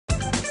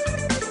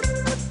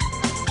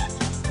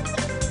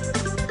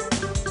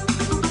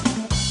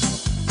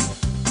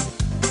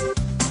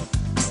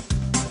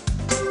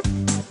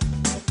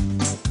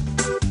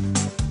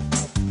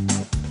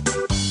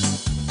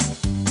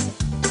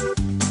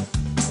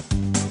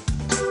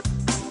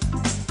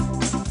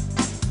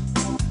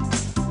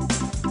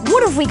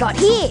have we got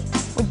here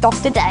with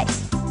Dr. Day?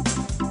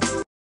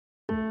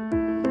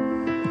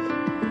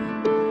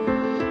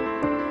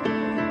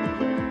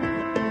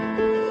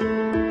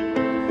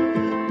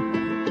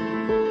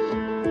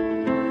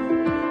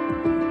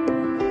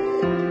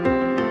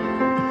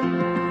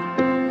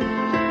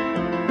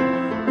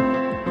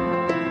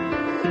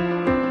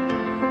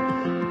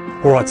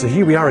 Alright, so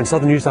here we are in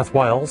southern New South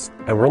Wales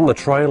and we're on the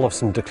trail of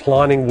some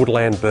declining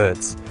woodland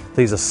birds.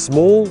 These are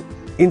small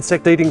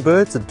insect-eating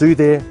birds that do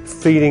their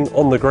feeding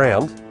on the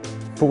ground,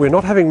 but we're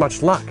not having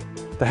much luck.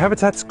 The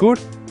habitat's good,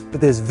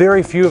 but there's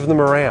very few of them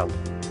around.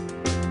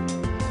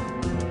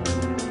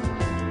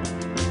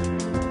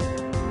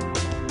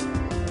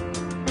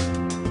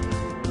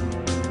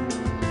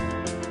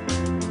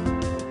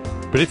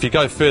 But if you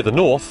go further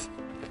north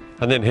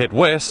and then head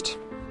west,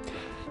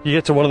 you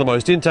get to one of the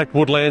most intact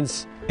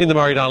woodlands in the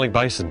Murray Darling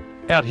Basin,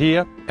 out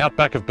here, out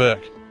back of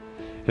Burke.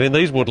 And in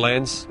these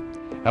woodlands,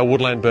 our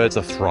woodland birds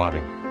are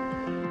thriving.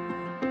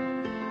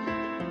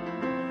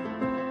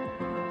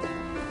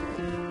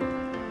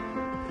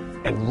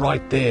 And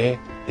right there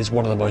is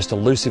one of the most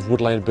elusive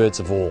woodland birds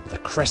of all, the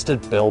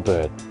crested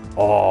bellbird.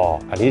 Oh,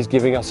 and he's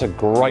giving us a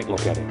great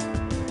look at him.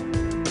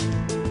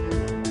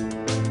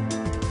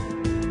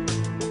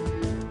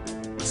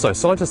 So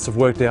scientists have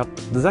worked out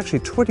there's actually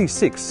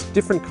 26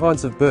 different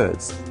kinds of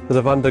birds that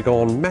have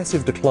undergone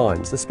massive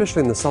declines,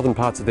 especially in the southern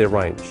parts of their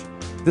range.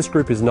 This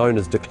group is known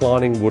as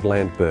declining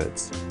woodland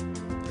birds.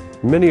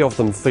 Many of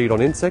them feed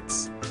on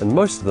insects, and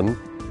most of them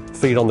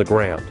feed on the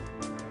ground.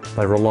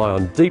 They rely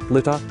on deep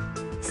litter,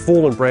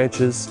 fallen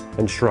branches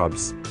and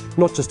shrubs,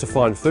 not just to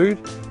find food,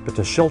 but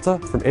to shelter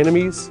from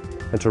enemies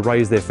and to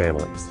raise their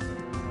families.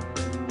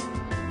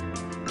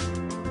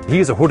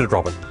 Here's a hooded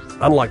robin.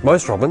 Unlike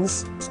most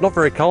robins, it's not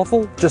very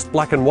colourful, just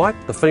black and white.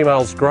 The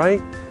female's grey,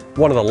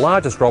 one of the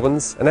largest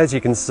robins, and as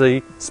you can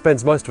see,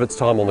 spends most of its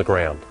time on the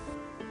ground.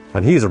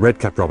 And here's a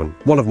red-capped robin,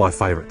 one of my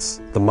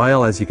favourites. The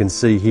male, as you can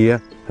see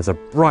here, has a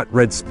bright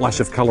red splash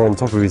of colour on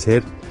top of his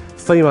head.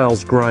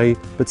 Female's grey,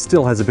 but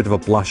still has a bit of a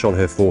blush on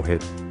her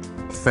forehead.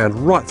 Found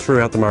right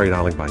throughout the Murray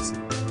Darling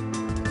Basin.